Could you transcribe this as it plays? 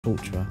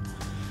torturer.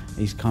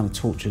 He's kind of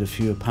tortured a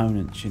few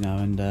opponents, you know,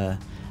 and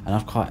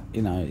I've quite,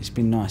 you know, it's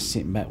been nice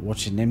sitting back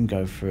watching them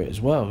go through it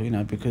as well, you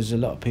know, because a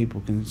lot of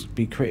people can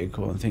be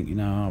critical and think, you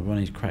know, oh,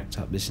 Ronnie's cracked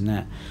up, this and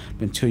that,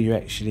 but until you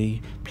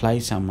actually play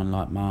someone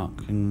like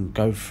Mark and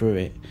go through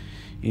it,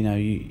 you know,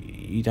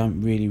 you don't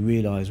really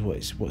realise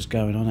what's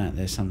going on out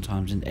there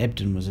sometimes. And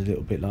Ebden was a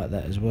little bit like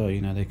that as well,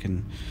 you know, they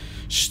can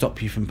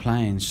stop you from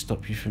playing,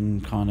 stop you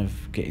from kind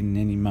of getting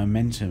any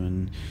momentum,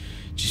 and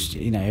just,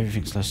 you know,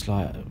 everything's just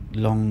like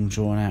long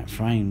drawn out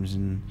frames,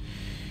 and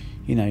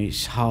you know,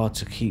 it's hard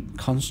to keep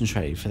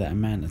concentrated for that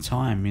amount of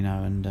time, you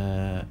know, and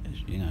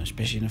you know,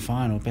 especially in a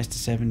final, best of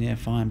 7, yeah,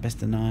 fine,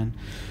 best of 9,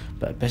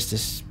 but best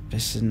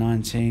of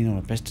 19 or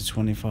a best of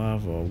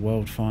 25 or a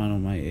world final,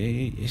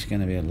 mate, it's going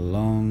to be a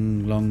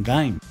long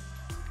game.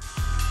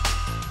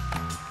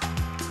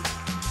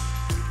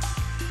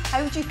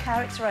 How would you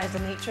characterise the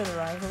nature of the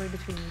rivalry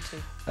between you two?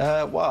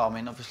 Well, I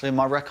mean, obviously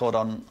my record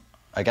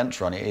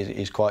against Ronnie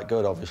is quite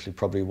good, obviously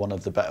probably one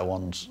of the better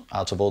ones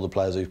out of all the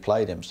players who've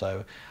played him.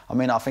 So, I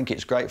mean, I think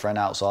it's great for an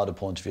outsider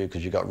point of view,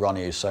 because you've got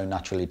Ronnie, who's so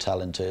naturally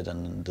talented,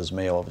 and there's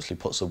me, who obviously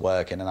puts the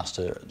work in and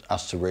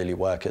has to really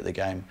work at the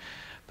game.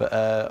 But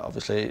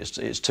obviously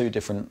it's two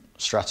different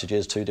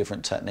strategies, two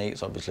different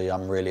techniques. Obviously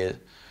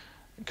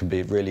can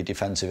be really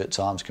defensive at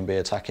times, can be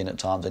attacking at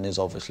times, and is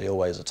obviously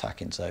always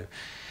attacking. So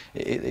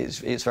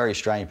it's very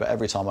strange, but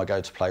every time I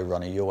go to play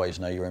Ronnie, you always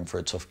know you're in for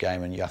a tough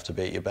game and you have to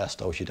be at your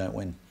best, or else you don't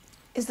win.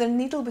 Is there a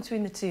needle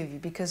between the two of you?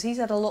 Because he's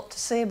had a lot to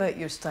say about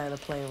your style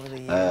of play over the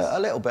years. A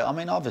little bit. I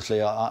mean,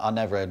 obviously, I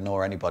never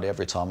ignore anybody.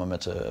 Every time I'm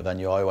at a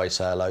venue, I always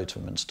say hello to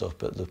him and stuff,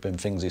 but there have been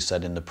things he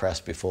said in the press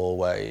before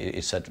where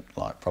he said,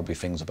 like, probably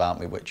things about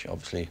me, which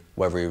obviously,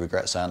 whether he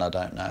regrets saying, I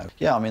don't know.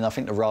 Yeah, I mean, I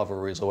think the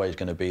rivalry is always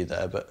going to be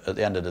there, but at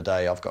the end of the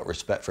day, I've got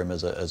respect for him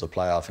as a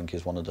player. I think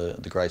he's one of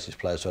the greatest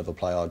players to ever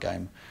play our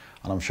game,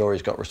 and I'm sure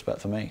he's got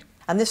respect for me.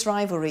 And this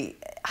rivalry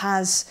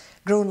has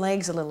grown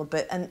legs a little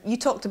bit, and you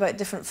talked about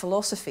different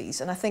philosophies,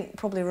 and I think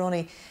probably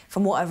Ronnie,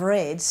 from what I've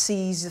read,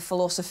 sees the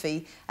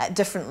philosophy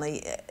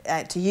differently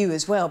to you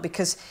as well,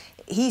 because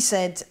he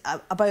said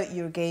about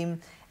your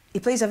game, he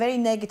plays a very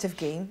negative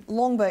game,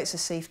 long bouts of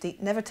safety,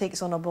 never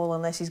takes on a ball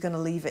unless he's going to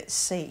leave it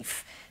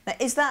safe. Now,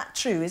 is that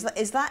true?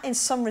 Is that in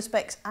some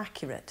respects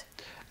accurate?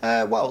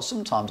 Well,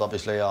 sometimes,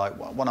 obviously,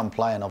 when I'm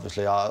playing,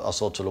 obviously, I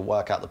sort of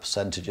work out the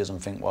percentages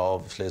and think, well,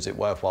 obviously, is it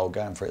worthwhile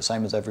going for it?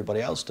 Same as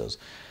everybody else does.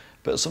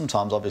 But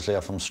sometimes, obviously,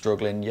 if I'm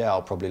struggling, yeah,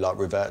 I'll probably like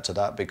revert to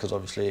that, because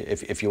obviously,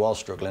 if you are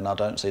struggling, I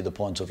don't see the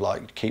point of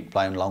like keep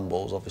playing long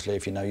balls. Obviously,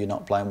 if you know you're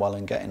not playing well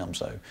and getting them,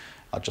 so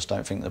I just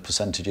don't think the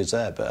percentage is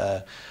there.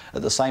 But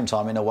at the same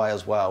time, in a way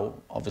as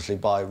well, obviously,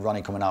 by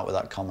Ronnie coming out with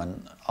that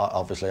comment,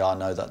 obviously I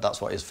know that that's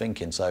what he's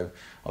thinking. So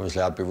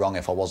obviously, I'd be wrong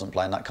if I wasn't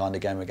playing that kind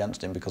of game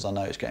against him, because I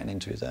know it's getting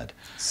into his head.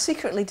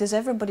 Secretly, does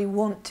everybody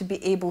want to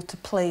be able to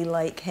play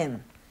like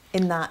him?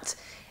 In that,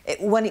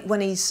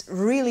 when he's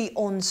really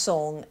on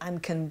song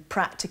and can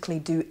practically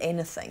do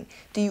anything,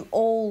 do you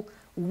all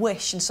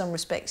wish in some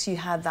respects you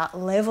had that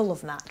level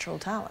of natural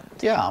talent?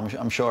 Yeah,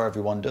 I'm sure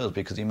everyone does,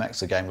 because he makes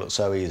the game look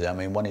so easy. I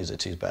mean, when he's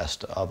at his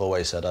best, I've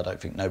always said I don't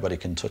think nobody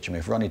can touch him.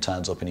 If Ronnie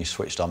turns up and he's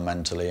switched on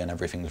mentally and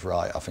everything's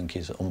right, I think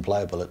he's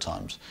unplayable at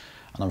times.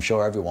 And I'm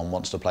sure everyone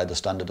wants to play the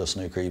standard of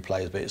snooker he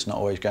plays, but it's not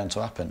always going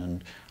to happen.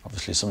 And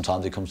obviously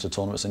sometimes he comes to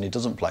tournaments and he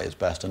doesn't play his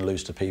best and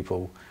lose to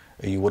people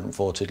who you wouldn't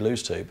thought he'd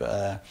lose to.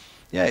 But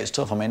yeah, it's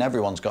tough. I mean,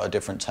 everyone's got a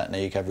different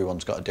technique,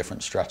 everyone's got a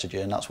different strategy,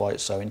 and that's why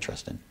it's so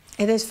interesting.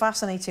 It is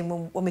fascinating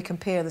when we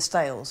compare the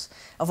styles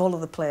of all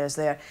of the players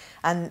there.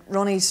 And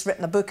Ronnie's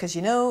written a book, as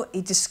you know.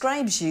 He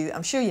describes you,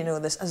 I'm sure you know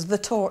this, as the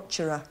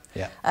torturer.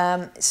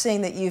 Yeah.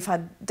 Saying that you've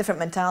had different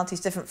mentalities,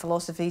 different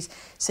philosophies,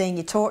 saying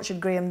you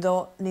tortured Graham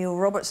Dott, Neil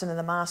Robertson in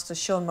the Masters,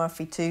 Sean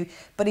Murphy too.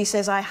 But he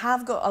says, I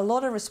have got a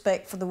lot of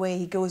respect for the way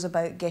he goes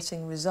about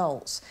getting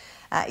results.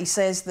 He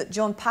says that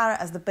John Parrott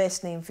has the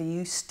best name for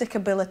you,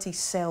 Stickability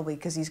Selby,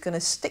 because he's going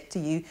to stick to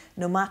you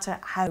no matter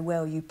how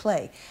well you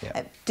play.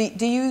 Yeah.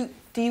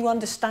 Do you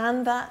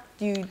understand that?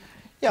 Do you agree with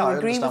that? I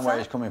understand where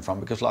he's coming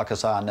from, because like I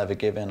say, I never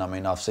give in. I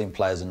mean, I've seen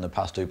players in the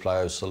past who play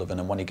O'Sullivan,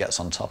 and when he gets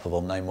on top of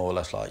them, they more or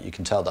less, like, you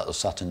can tell that they're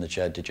sat in the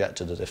chair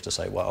dejected, as if to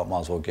say, well, I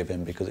might as well give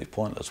in because it's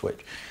pointless,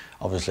 which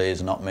obviously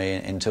is not me.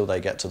 Until they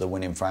get to the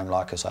winning frame,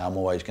 like I say, I'm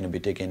always going to be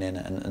digging in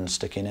and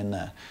sticking in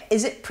there.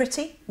 Is it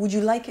pretty? Would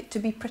you like it to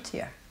be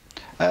prettier?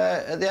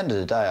 At the end of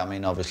the day, I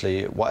mean,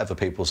 obviously, whatever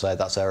people say,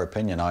 that's their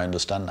opinion, I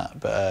understand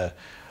that, but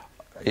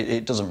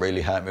it doesn't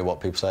really hurt me what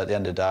people say. At the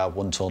end of the day, I've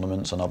won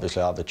tournaments, and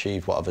obviously I've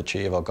achieved what I've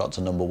achieved. I've got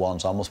to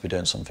 #1, so I must be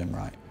doing something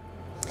right.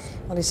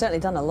 Well, he's certainly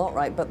done a lot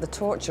right, but the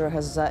torturer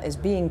is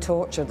being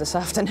tortured this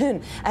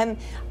afternoon.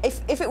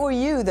 If it were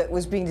you that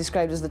was being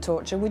described as the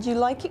torturer, would you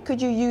like it?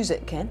 Could you use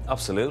it, Ken?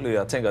 Absolutely.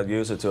 I think I'd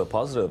use it to a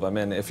positive. I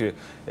mean,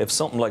 if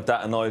something like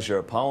that annoys your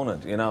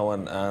opponent, you know,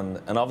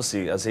 and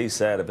obviously, as he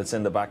said, if it's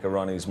in the back of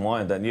Ronnie's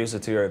mind, then use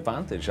it to your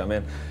advantage. I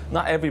mean,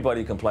 not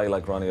everybody can play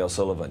like Ronnie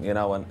O'Sullivan, you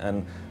know,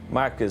 and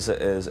Mark is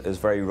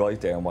very right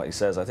there in what he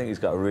says. I think he's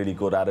got a really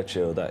good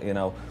attitude that, you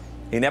know,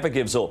 he never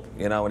gives up,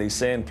 you know, and he's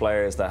seen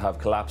players that have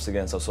collapsed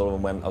against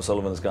O'Sullivan when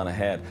O'Sullivan's gone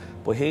ahead.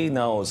 But he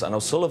knows, and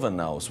O'Sullivan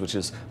knows, which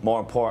is more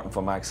important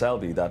for Max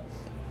Selby, that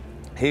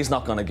he's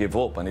not going to give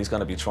up and he's going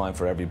to be trying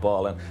for every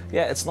ball. And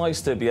yeah, it's nice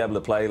to be able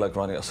to play like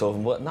Ronnie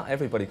O'Sullivan, but not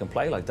everybody can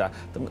play like that.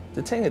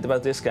 The thing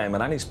about this game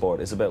and any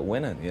sport is about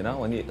winning, you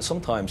know, and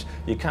sometimes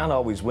you can't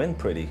always win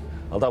pretty,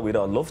 although we'd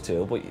all love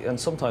to, and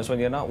sometimes when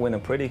you're not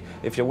winning pretty,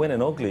 if you're winning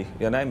ugly,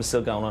 your name is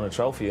still going on a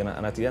trophy, and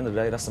at the end of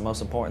the day, that's the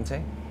most important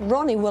thing.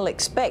 Ronnie will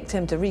expect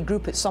him to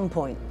regroup at some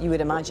point, you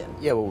would imagine.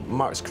 Yeah, well,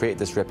 Mark's created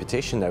this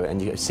reputation now,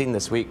 and you've seen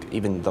this week,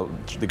 even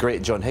the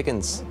great John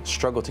Higgins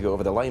struggled to go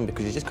over the line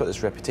because he's just got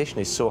this reputation.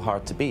 He's so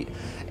hard to beat.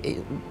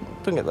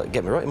 Don't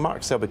get me wrong,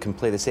 Mark Selby can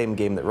play the same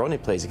game that Ronnie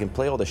plays. He can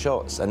play all the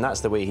shots, and that's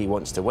the way he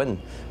wants to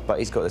win. But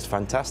he's got this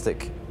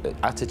fantastic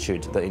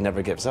attitude that he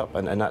never gives up,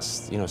 and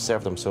that's, you know,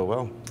 served him so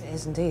well. It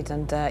is indeed,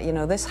 and you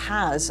know, this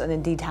has, and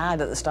indeed had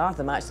at the start of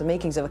the match, the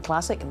makings of a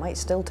classic. It might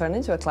still turn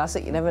into a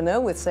classic, you never know,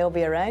 with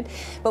Selby around.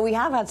 But we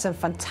have had some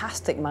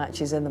fantastic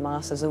matches in the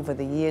Masters over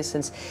the years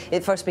since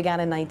it first began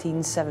in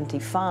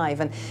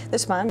 1975, and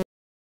this man